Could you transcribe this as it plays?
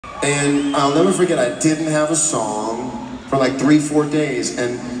And I'll never forget, I didn't have a song for like 3-4 days.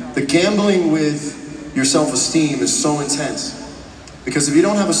 And the gambling with your self-esteem is so intense. Because if you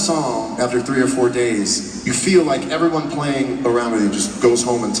don't have a song after 3 or 4 days, you feel like everyone playing around with you just goes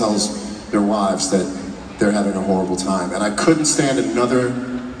home and tells their wives that they're having a horrible time. And I couldn't stand another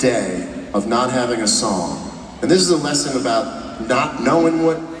day of not having a song. And this is a lesson about not knowing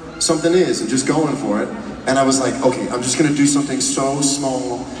what something is and just going for it. And I was like, okay, I'm just gonna do something so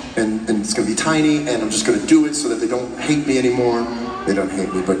small and it's gonna be tiny, and I'm just gonna do it so that they don't hate me anymore. They don't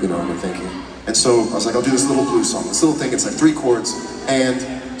hate me, but you know what I'm thinking. And so I was like, I'll do this little blues song, this little thing, it's like 3 chords, and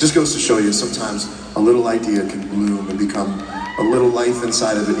just goes to show you sometimes a little idea can bloom and become a little life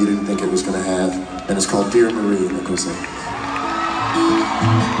inside of it you didn't think it was gonna have. And it's called Dear Marie, and it goes like,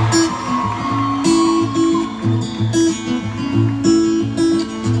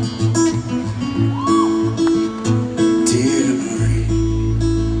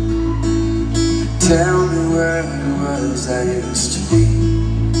 tell me where it was I used to be.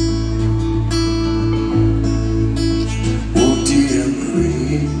 Oh dear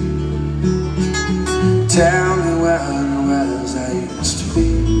Marie, tell me where it was I used to be.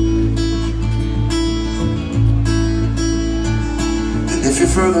 And if you're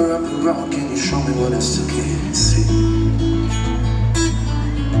further up the road, can you show me what I still can't see?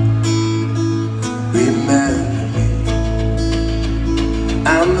 Remember me,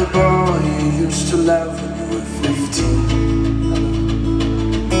 I'm the boy you used to love when you were 15.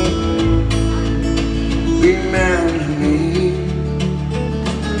 Remember me,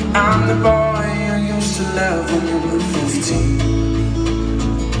 I'm the boy you used to love when you were 15.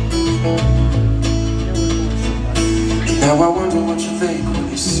 And now I wonder what you think when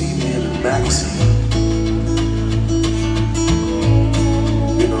you see me in a magazine.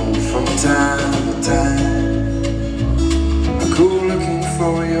 You know, from time to time I go looking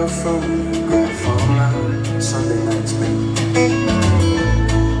for your photograph online, Sunday nights maybe.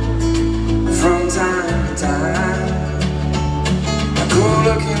 From time to time I go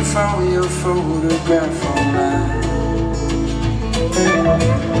looking for your photograph online.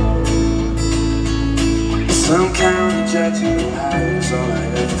 Some county judge in Ohio is all I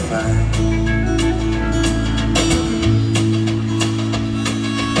ever find.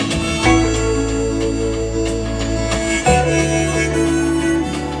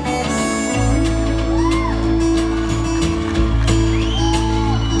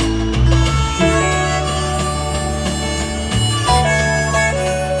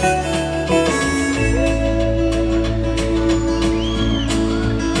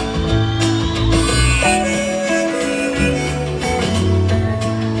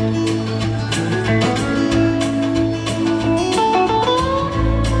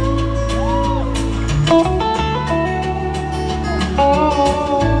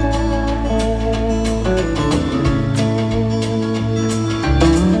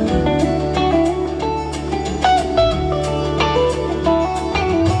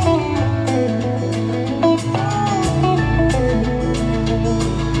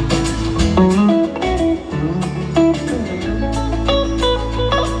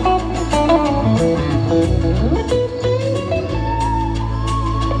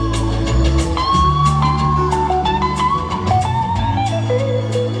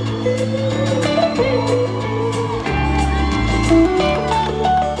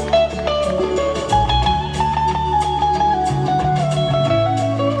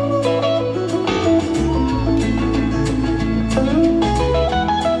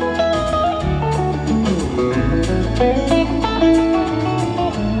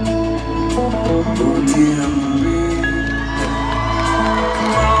 Oh dear Marie,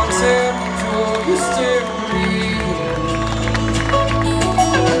 come on, tell me, do you still believe?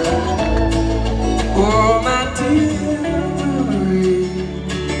 Oh my dear Marie,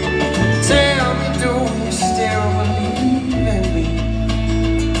 tell me, do you still believe in me?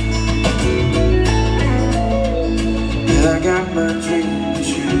 Yeah, I got my dream, but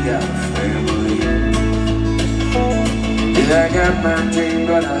you got a family. Yeah, I got my dream,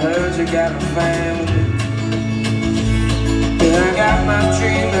 but I heard you got a family. Yeah, I got my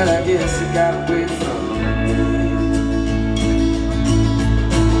dream, but I guess you got away from me.